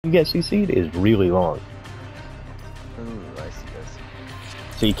you get CC'd is really long. Ooh, I see this.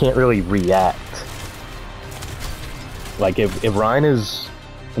 So you can't really react. Like if Ryan is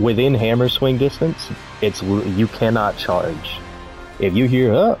within hammer swing distance, you cannot charge. If you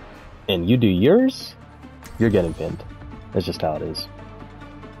hear up and you do yours, you're getting pinned. That's just how it is.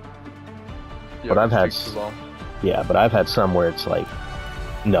 Yeah, but I've had but I've had some where it's like,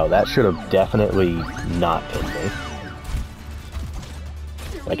 no, that should have definitely not pinned me.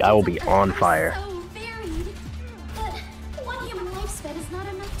 Like I will be on fire. So varied, but one human lifespan is not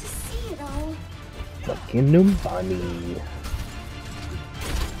enough to see it all. Fucking Numbani.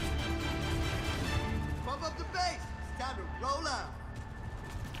 Pump up the bass. It's time to roll out.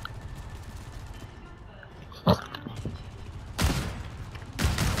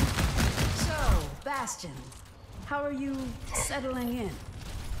 So, Bastion, how are you settling in?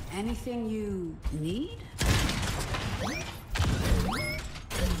 Anything you need?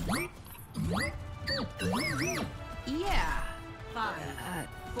 Yeah.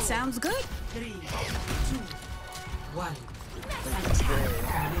 Sounds good. 3, 2, 1.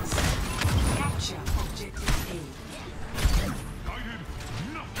 Capture objective A.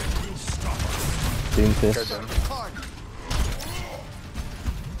 Doom fist.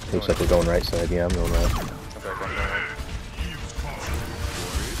 Looks like we're going right side. Yeah, I'm going right. Okay, going right.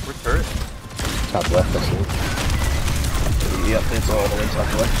 Which turret? Top left, I see. Yep, it's all the way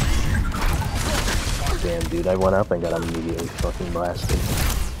top left. Damn, dude, I went up and got immediately fucking blasted.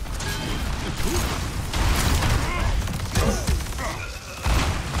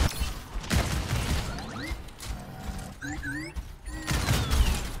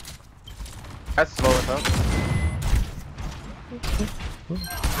 That's slow as hell.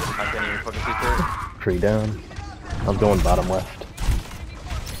 I can't even fucking see turret. Tree down. I'm going bottom left.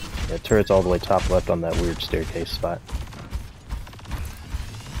 Yeah, turret's all the way top left on that weird staircase spot.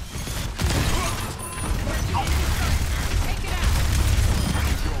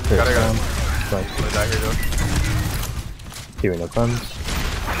 Got it. Nice. Back here, though. Here, no guns.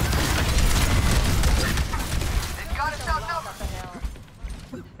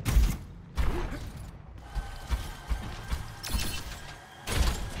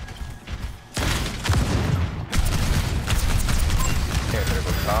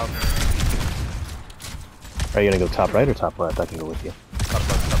 Are you gonna go top right or top left? I can go with you. Top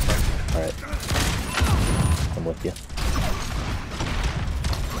left. Alright. I'm with you.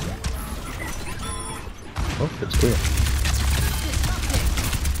 Oh, it's clear.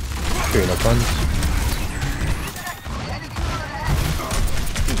 Clear, no guns.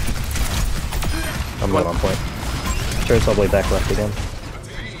 I'm going on point. Sure, it's all the way back left again.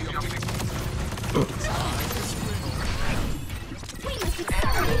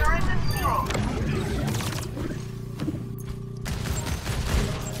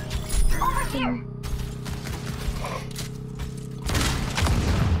 Here.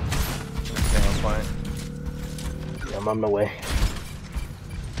 Stay on point. Yeah, I'm on my way.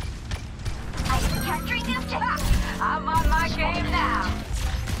 Capturing this trap. I'm on my game now.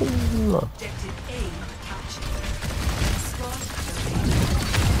 Objective A captured.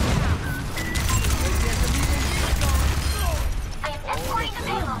 I am escorting the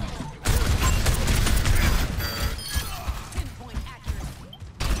payload.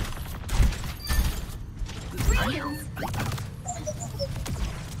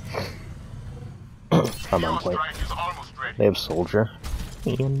 I'm on point. They have soldier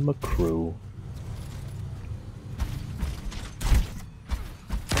and McCrew.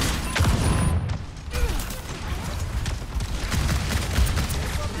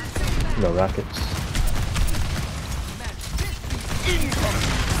 No rockets.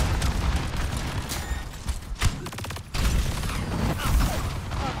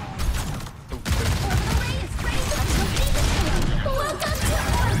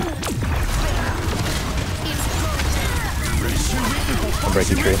 I'm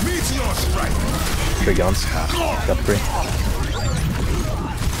breaking tree. Tree gone. Got the tree.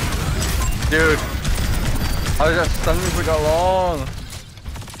 Dude. I was just stunned for that long.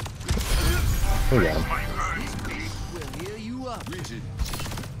 We got him.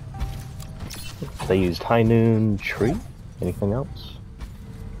 They used high noon tree. Anything else?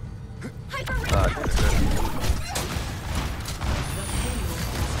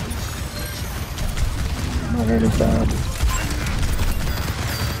 My head is bad.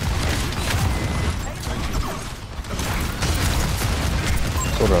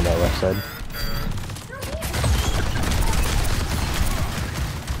 Soldier on that left side.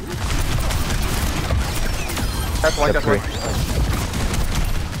 That's one, that's one.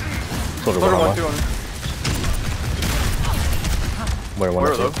 Soldier Soldier one, one, two on. Where one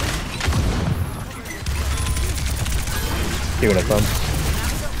Where of though? them? Here when it comes.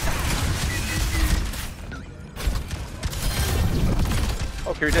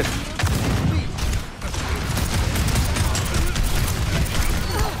 Oh, here he did.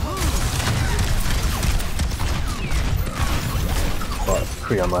 Oh,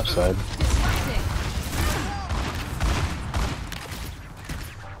 free on left side.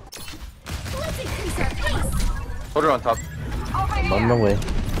 Let's increase our pace. Put her on top. I'm on my way.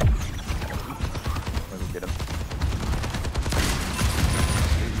 Let me get him.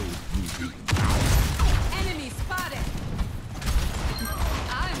 Enemy spotted.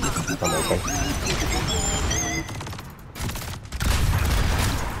 I'm On my way.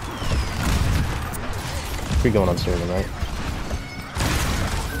 Free going on Sterling, right?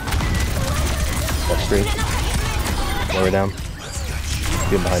 That's free. Lower down.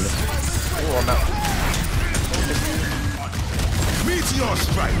 Get behind us. Oh, I'm out. Meteor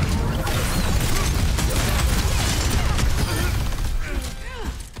strike!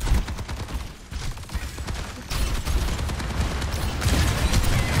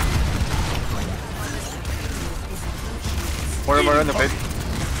 One of them are in the base.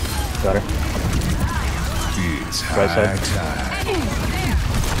 Got her. It's Right side. high time.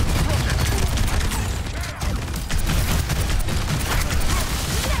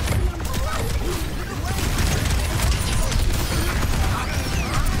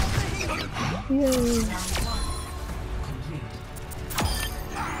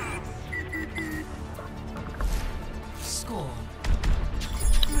 Score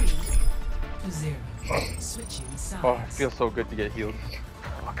 3-0. Switching sides. Oh, it feels so good to get healed.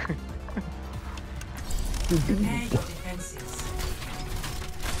 Fuck. Prepare your defenses.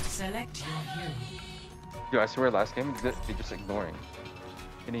 Select your hero. Dude, I swear last game they're just ignoring.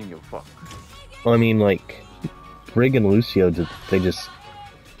 They didn't even give a fuck. Well, I mean, like, Brig and Lucio, they just,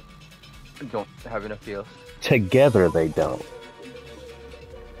 Don't have enough heals. together they don't.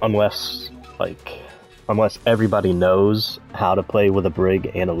 Unless, like, unless everybody knows how to play with a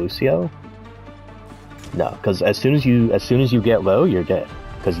Brig and a Lucio. No, because as soon as you get low, you're dead.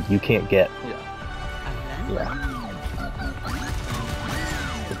 Because you can't get, Yeah. yeah.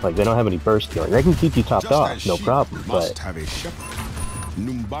 It's like, they don't have any burst healing. They can keep you topped Just off, as no sheep problem, must but have a shepherd.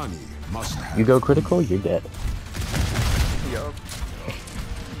 Numbani must have. you go critical, you're dead. Yup.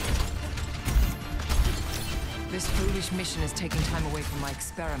 This foolish mission is taking time away from my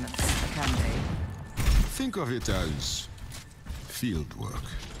experiments, Akande. Think of it as field work.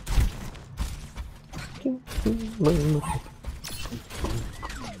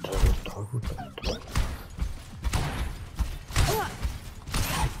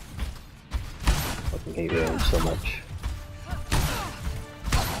 Fucking hate range so much.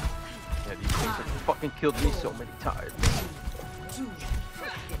 Yeah, these things have fucking killed me so many times. 2,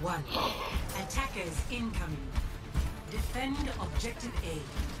 1. Attackers incoming. Defend objective A.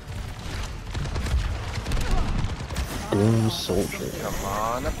 Doom Soldier. Come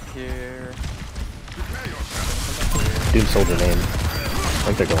on up here. Doom Soldier name. I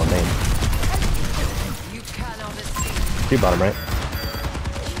think they're going name. You cannot escape. Two bottom right.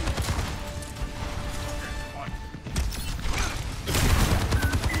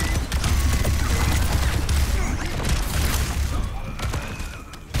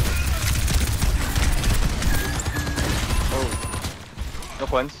 Oh. No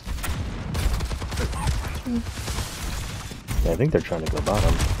cleanse. Yeah, I think they're trying to go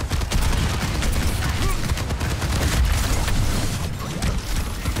bottom.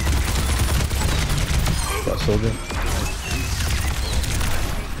 Got Soldier.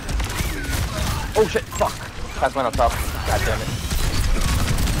 Oh shit, fuck. Pass mine on top. God damn it.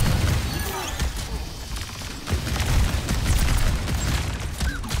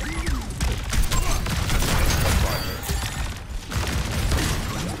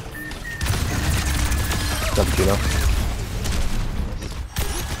 Double Juno.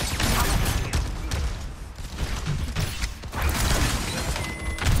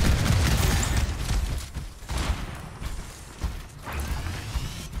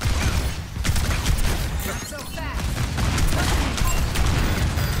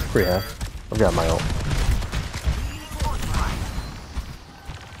 Free half. I've got my ult.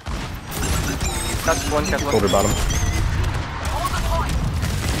 That's one, catch one. Soldier bottom.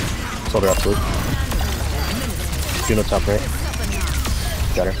 Soldier absolute. Juno top right.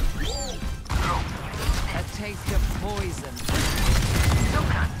 Got her. A taste of poison.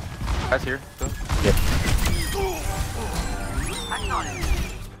 That's here. So. Yep.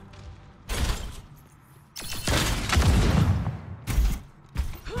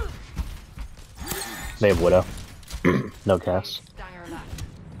 They have Widow. No cast. Dire light.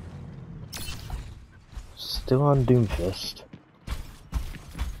 Still on Doomfist.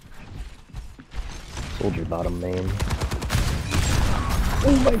 Soldier bottom main.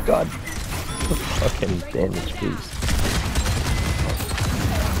 Oh my god. Fucking damage, please.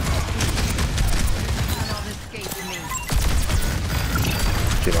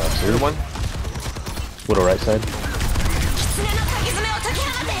 Get off, sir. One. Widow right side.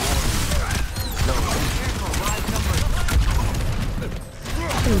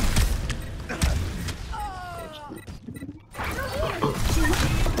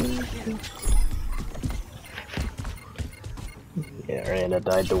 Yeah, Randa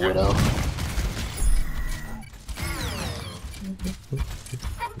died to Widow.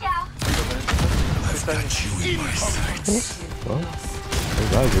 Well, those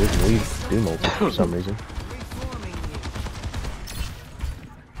Rogers leave Doom ult for some reason.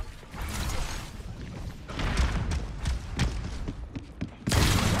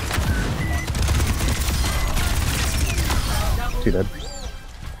 Too dead.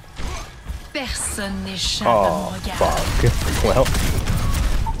 Oh, fuck. Well,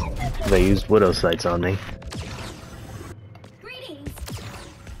 they used Widow sights on me. Greetings.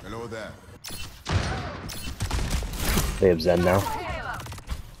 Hello there. They have Zen now.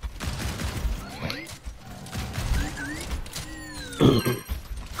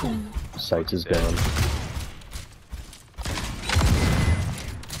 Sights is gone.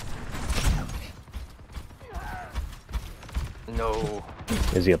 No.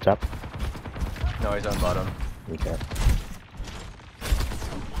 Is he up top? No, he's on bottom. Okay.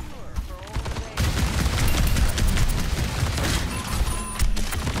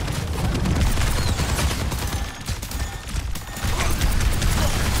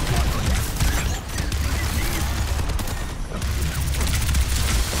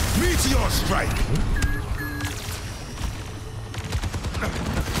 Meteor strike.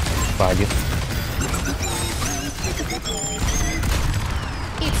 Behind you.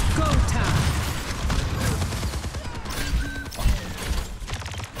 It's go time.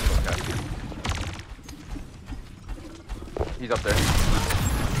 He's up there.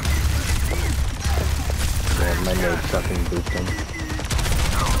 Man, my nade fucking booped him.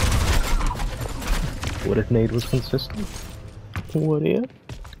 What if nade was consistent? What if?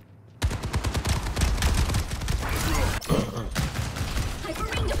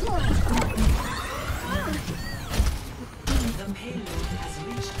 Hyperring deployed. The payload has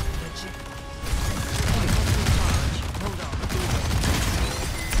reached the checkpoint. Hold on.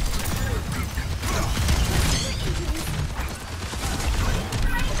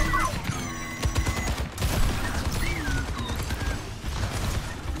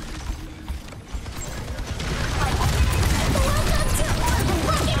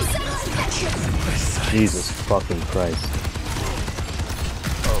 Jesus fucking Christ.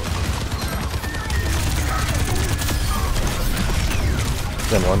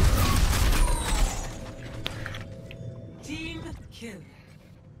 Then one. Team kill.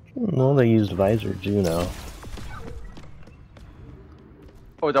 Well, they used Visor Juno.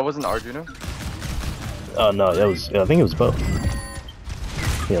 Oh, that wasn't Arjuna? Oh no, that was. I think it was both.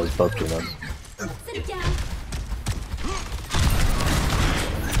 Yeah, it was both Junos. Sit it down.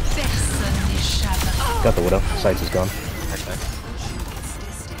 Got the Widow. Sights is gone.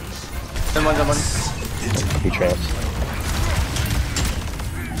 Someone. He traps.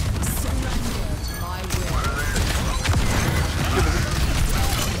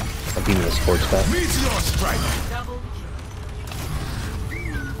 I'm beating the sports back. Meteor strike.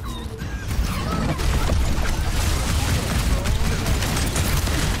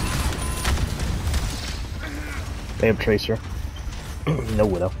 They have Tracer. No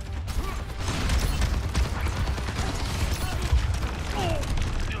Widow.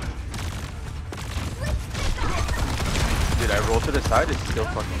 Dude, I roll to the side, it still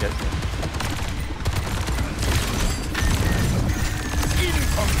fucking gets me.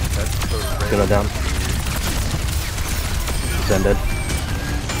 That's so great. Juno down. Zen dead.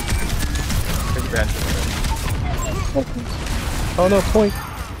 Take advantage of it. Oh no, point.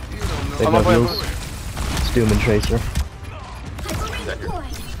 They have no heals. It's Doom and Tracer. Hyperring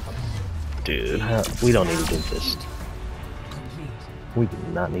deployed. Dude, we don't need to do this. Complete. We do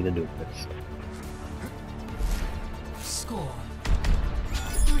not need to do this. Score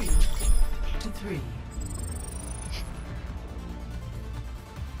 3-3.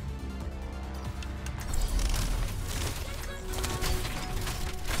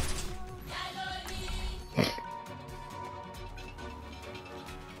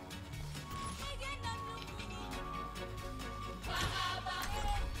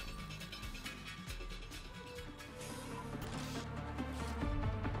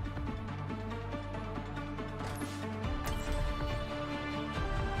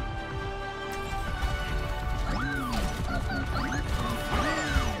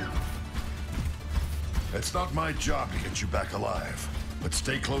 It's not my job to get you back alive, but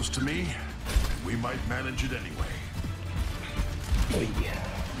stay close to me, and we might manage it anyway.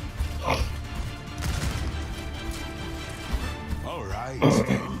 All right,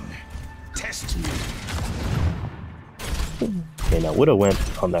 then. Test me. Okay, now Widow went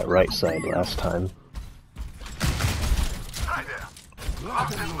on that right side last time. Hi there.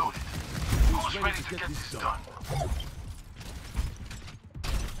 Locked and loaded. Who's ready to get this done?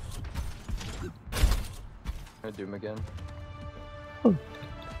 I do him again. 5,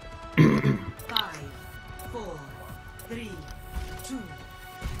 4, 3, 2,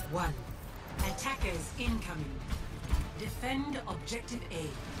 1. Attackers incoming. Defend objective A.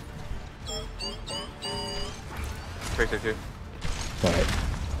 Tracer 2. Alright.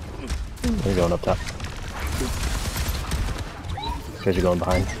 They're going up top. You guys are going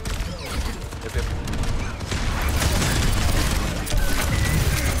behind. Yep, yep.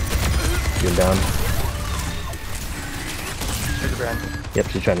 Going down. Tracer brand. Yep,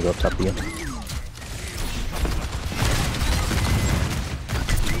 she's trying to go up top of you.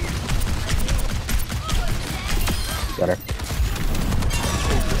 Got her.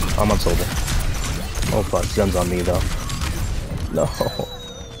 I'm on Soldier. Oh fuck, Zen's on me though. No.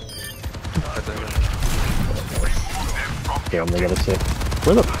 Damn, they got a sick.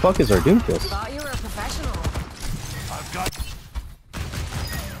 Where the fuck is our Doomfist? Thought you were a professional.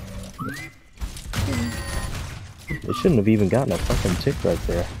 They shouldn't have even gotten a fucking tick right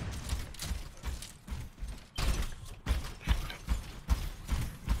there.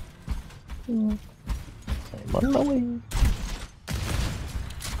 I'm on my way.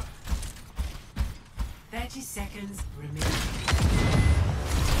 30 seconds remain.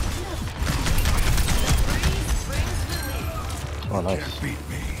 Oh, nice. Beat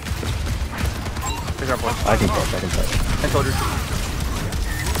me. Tracer on point. I can touch, I can touch. And soldier.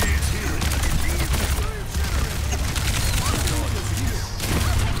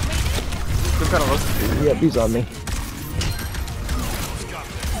 Good kind of look. Yep, he's on me.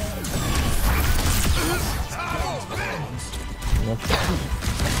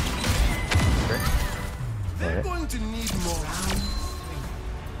 They're going to need more.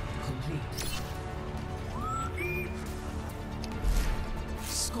 Complete.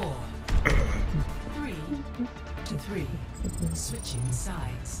 Score 3-3. Switching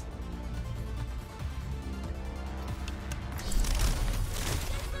sides.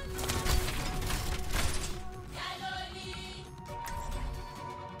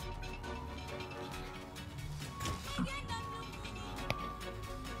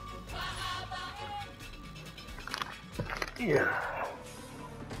 Yeah.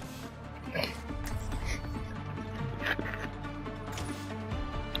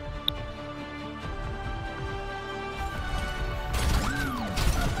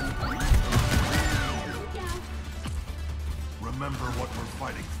 Remember what we're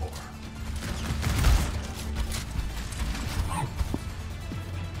fighting for.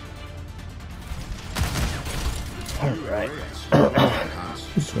 Alright.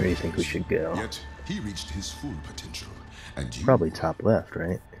 Where do you think we should go? Yet he reached his full potential, and you Probably top left,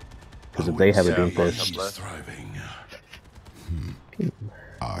 right? Because if they have a Doomfist, He's thriving.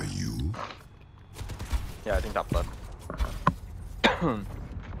 are you? Yeah, I think top left.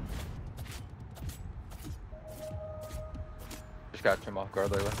 Just got him off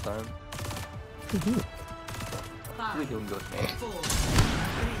guard like last time. 5, Healing goes, 4, man. 3,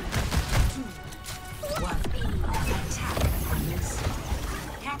 2, 1. Attack.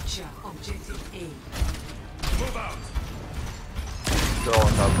 Capture objective A. Move out. They're all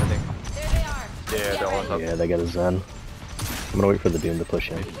on top, I think. There they are. Yeah, they're all on top. yeah, they got a Zen. I'm gonna wait for the Doom to push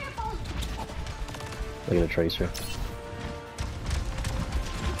in. Look at a Tracer.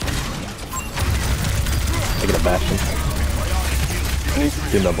 Look at a Bastion.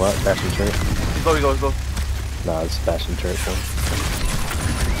 Doom double out, Bastion turret. He's low, he's low, he's low. Nah, it's Bastion turret for him.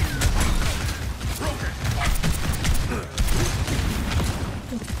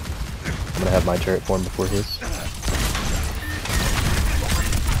 I'm gonna have my turret form before his.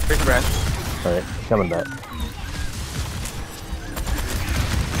 Tracer brand. Alright, coming back.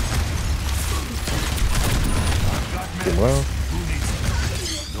 Doing well.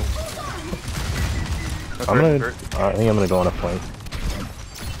 I'm gonna. I think I'm gonna go on a flank.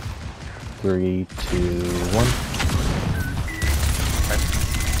 3, 2, 1.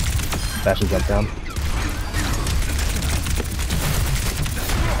 Bastion jump down.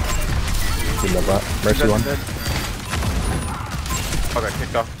 Give me that. Mercy one. Okay,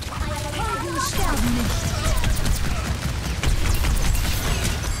 kicked off.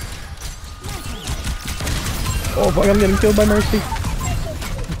 Oh fuck, I'm getting killed by Mercy.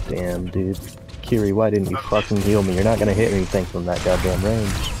 Damn, dude. Valkyrie, why didn't you fucking heal me? You're not gonna hit anything from that goddamn range.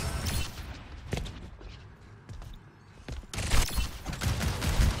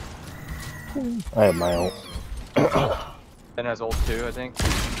 I have my ult. Ben has ult too, I think.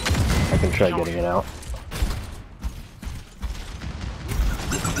 I can try getting it out.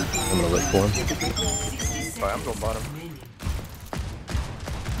 I'm gonna look for him. Alright, I'm going bottom.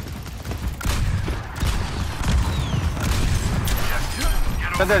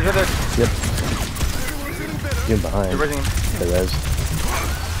 Dead. Yep. Get behind. You're raising him. The res.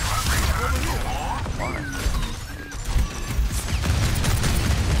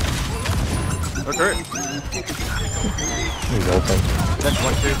 Look hurt. He's ulting. That's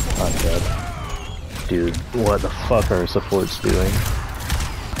 1-2. I'm dead. Dude, what the fuck are supports doing?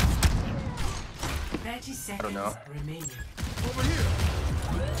 30 seconds I don't know. remaining.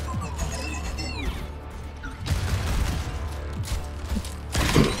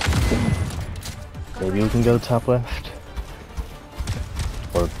 Maybe we can go top left?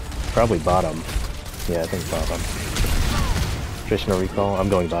 Or probably bottom. Yeah, I think bottom. Tracer no recall. I'm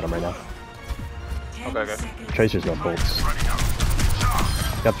going bottom right now. Okay. Tracer's no bolts.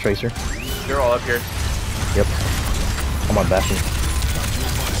 Got the Tracer. You're all up here. Yep. I'm on Bastion.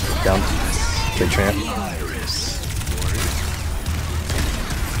 Down. Big tramp.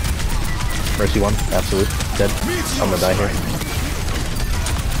 Mercy one. Absolute. Dead. I'm gonna die here.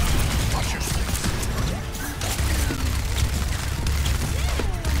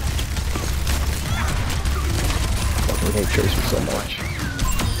 I hate Tracer so much.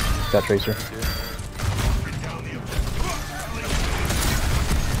 Got Tracer.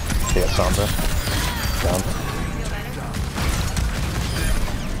 Yeah, Sombra. Down.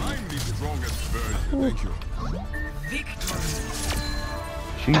 I'm the strongest bird. Thank you.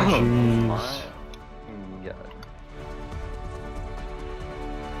 GG's. Yeah.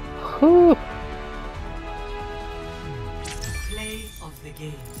 Whew. Play of the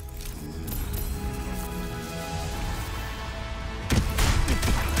game.